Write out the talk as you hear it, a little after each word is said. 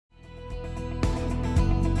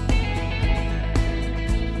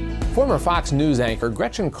Former Fox News anchor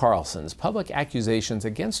Gretchen Carlson's public accusations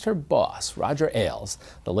against her boss, Roger Ailes,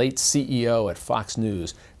 the late CEO at Fox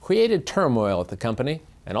News, created turmoil at the company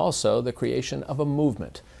and also the creation of a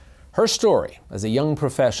movement. Her story as a young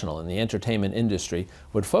professional in the entertainment industry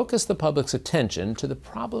would focus the public's attention to the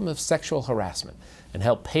problem of sexual harassment and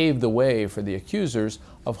help pave the way for the accusers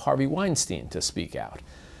of Harvey Weinstein to speak out.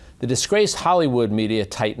 The disgraced Hollywood media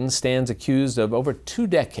titan stands accused of over 2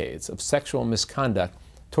 decades of sexual misconduct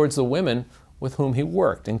towards the women with whom he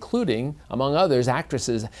worked, including, among others,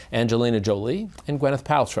 actresses Angelina Jolie and Gwyneth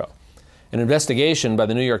Paltrow. An investigation by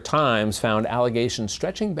the New York Times found allegations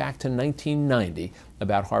stretching back to 1990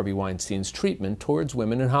 about Harvey Weinstein's treatment towards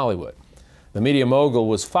women in Hollywood. The media mogul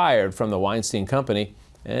was fired from the Weinstein Company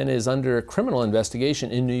and is under criminal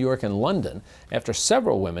investigation in New York and London after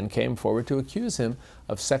several women came forward to accuse him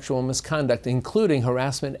of sexual misconduct, including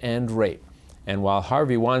harassment and rape. And while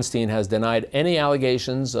Harvey Weinstein has denied any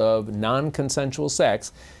allegations of non-consensual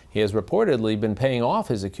sex, he has reportedly been paying off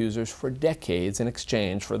his accusers for decades in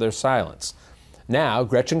exchange for their silence. Now,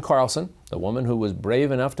 Gretchen Carlson, the woman who was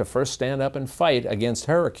brave enough to first stand up and fight against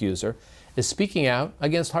her accuser, is speaking out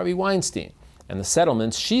against Harvey Weinstein. And the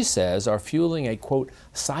settlements, she says, are fueling a, quote,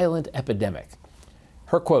 silent epidemic.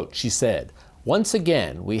 Her quote, she said, "Once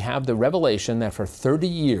again, we have the revelation that for 30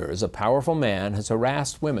 years, a powerful man has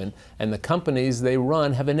harassed women and the companies they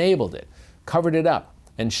run have enabled it, covered it up,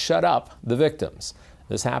 and shut up the victims.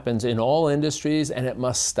 This happens in all industries and it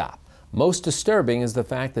must stop. Most disturbing is the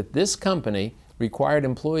fact that this company required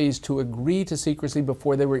employees to agree to secrecy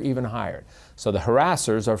before they were even hired. So the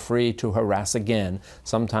harassers are free to harass again,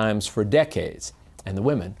 sometimes for decades, and the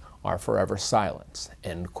women are forever silenced,"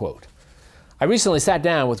 end quote. I recently sat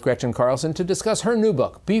down with Gretchen Carlson to discuss her new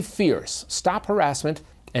book, Be Fierce, Stop Harassment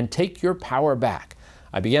and Take Your Power Back.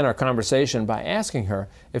 I began our conversation by asking her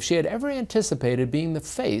if she had ever anticipated being the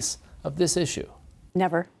face of this issue.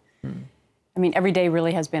 Never. I mean, every day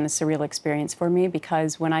really has been a surreal experience for me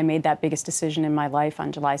because when I made that biggest decision in my life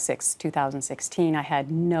on July 6, 2016, I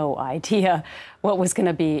had no idea what was going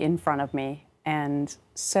to be in front of me. And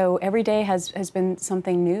so every day has been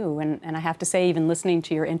something new. And I have to say, even listening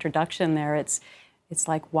to your introduction there, it's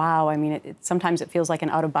like, wow. I mean, sometimes it feels like an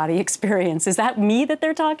out-of-body experience. Is that me that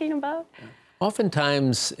they're talking about?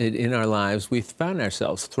 Oftentimes in our lives, we've found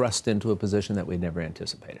ourselves thrust into a position that we never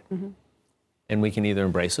anticipated. And we can either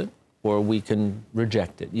embrace it or we can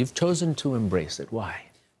reject it. You've chosen to embrace it. Why?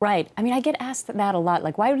 Right. I mean, I get asked that a lot.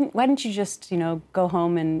 Like, why didn't you just, go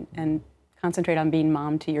home and concentrate on being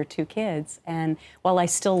mom to your 2 kids? And while I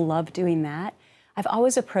still love doing that, I've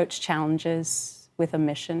always approached challenges with a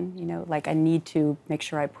mission, like I need to make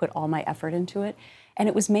sure I put all my effort into it. And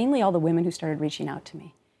it was mainly all the women who started reaching out to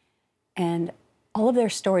me. And all of their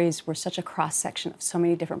stories were such a cross-section of so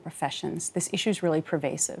many different professions. This issue is really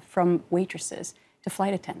pervasive, from waitresses to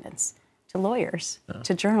flight attendants, to lawyers,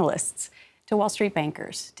 to journalists, to Wall Street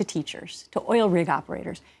bankers, to teachers, to oil rig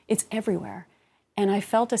operators. It's everywhere. And I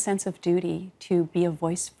felt a sense of duty to be a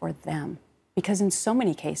voice for them, because in so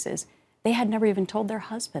many cases, they had never even told their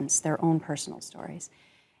husbands their own personal stories.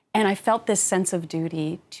 And I felt this sense of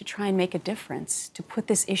duty to try and make a difference, to put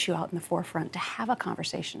this issue out in the forefront, to have a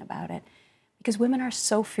conversation about it, because women are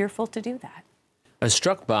so fearful to do that. I was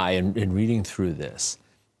struck by, in reading through this,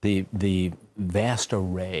 the vast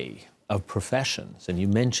array of professions. And you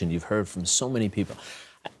mentioned you've heard from so many people.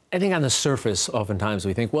 I think on the surface, oftentimes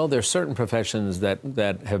we think, well, there are certain professions that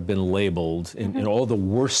have been labeled in all the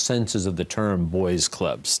worst senses of the term, boys'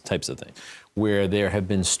 clubs types of thing, where there have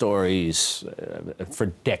been stories for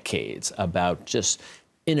decades about just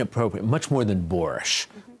inappropriate, much more than boorish,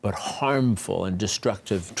 but harmful and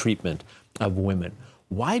destructive treatment of women.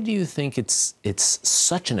 Why do you think it's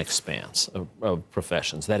such an expanse of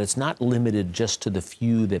professions, that it's not limited just to the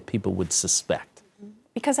few that people would suspect?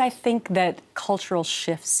 Because I think that cultural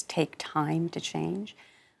shifts take time to change.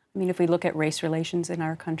 I mean, if we look at race relations in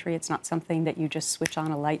our country, it's not something that you just switch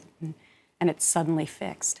on a light and it's suddenly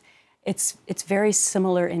fixed. It's very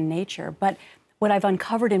similar in nature. But what I've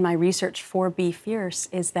uncovered in my research for Be Fierce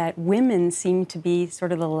is that women seem to be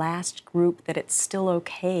sort of the last group that it's still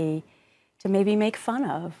okay to maybe make fun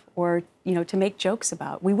of or, to make jokes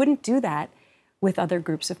about. We wouldn't do that with other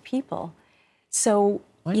groups of people. So,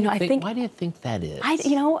 why do you think that is? I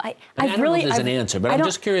don't know if there's an answer, but I'm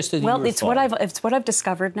just curious to hear your thought. It's what I've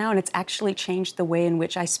discovered now, and it's actually changed the way in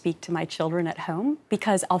which I speak to my children at home,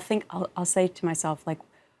 because I'll say to myself, like,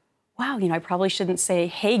 wow, I probably shouldn't say,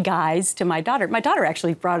 hey, guys, to my daughter. My daughter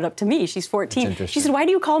actually brought it up to me. She's 14. She said, why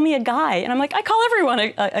do you call me a guy? And I'm like, I call everyone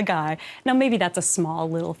a guy. Now, maybe that's a small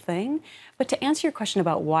little thing. But to answer your question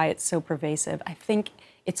about why it's so pervasive, I think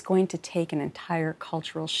it's going to take an entire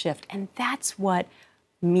cultural shift. And that's what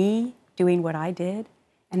me doing what I did,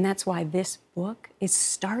 and that's why this book is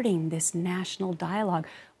starting this national dialogue.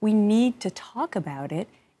 We need to talk about it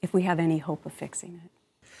if we have any hope of fixing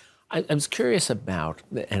it. I was curious about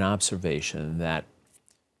an observation that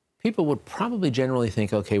people would probably generally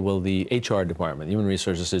think, okay, well, the HR department, Human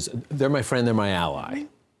Resources, is, they're my friend, they're my ally.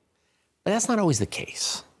 But that's not always the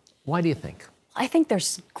case. Why do you think? I think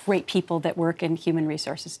there's great people that work in human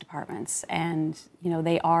resources departments, and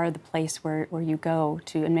they are the place where you go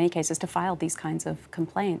to, in many cases, to file these kinds of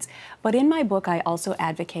complaints. But in my book, I also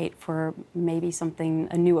advocate for maybe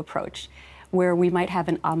a new approach, where we might have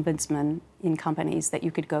an ombudsman in companies that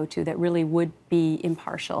you could go to that really would be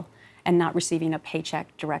impartial and not receiving a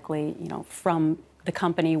paycheck directly, from the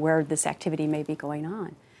company where this activity may be going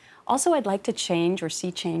on. Also, I'd like to change or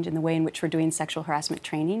see change in the way in which we're doing sexual harassment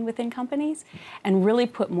training within companies and really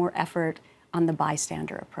put more effort on the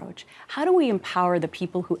bystander approach. How do we empower the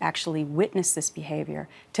people who actually witness this behavior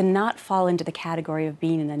to not fall into the category of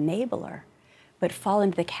being an enabler, but fall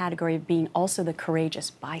into the category of being also the courageous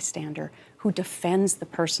bystander who defends the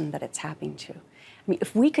person that it's happening to? I mean,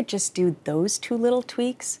 if we could just do those two little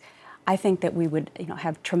tweaks, I think that we would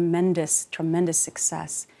have tremendous, tremendous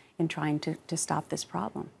success in trying to stop this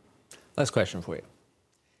problem. Last question for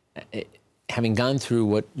you. Having gone through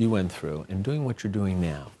what you went through and doing what you're doing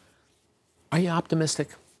now, are you optimistic?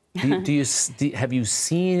 Have you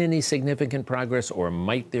seen any significant progress, or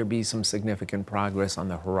might there be some significant progress on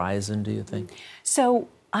the horizon, do you think? So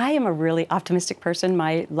I am a really optimistic person.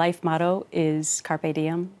 My life motto is carpe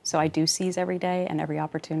diem, so I do seize every day and every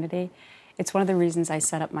opportunity. It's one of the reasons I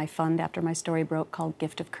set up my fund after my story broke called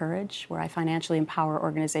Gift of Courage, where I financially empower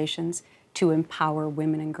organizations to empower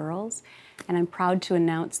women and girls. And I'm proud to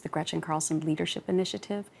announce the Gretchen Carlson Leadership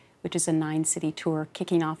Initiative, which is a 9-city tour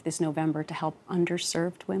kicking off this November to help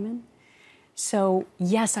underserved women. So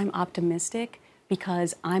yes, I'm optimistic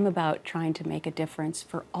because I'm about trying to make a difference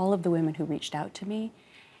for all of the women who reached out to me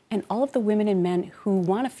and all of the women and men who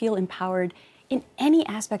want to feel empowered in any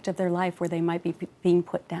aspect of their life where they might be being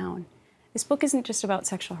put down. This book isn't just about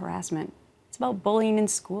sexual harassment. It's about bullying in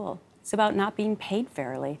school. It's about not being paid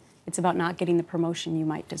fairly. It's about not getting the promotion you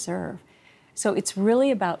might deserve. So it's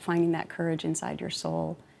really about finding that courage inside your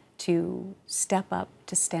soul to step up,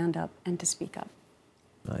 to stand up, and to speak up.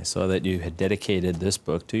 I saw that you had dedicated this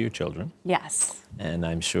book to your children. Yes. And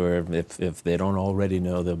I'm sure if they don't already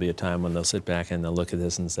know, there'll be a time when they'll sit back and they'll look at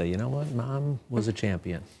this and say, you know what, Mom was a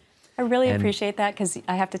champion. I really appreciate that, because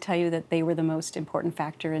I have to tell you that they were the most important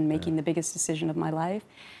factor in making the biggest decision of my life.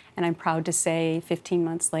 And I'm proud to say 15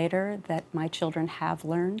 months later that my children have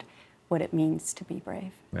learned what it means to be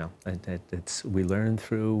brave. Well, we learn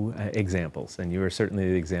through examples, and you are certainly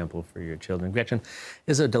the example for your children. Gretchen,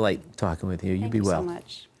 it's a delight talking with you. You be well. Thank you so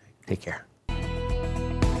much. Take care.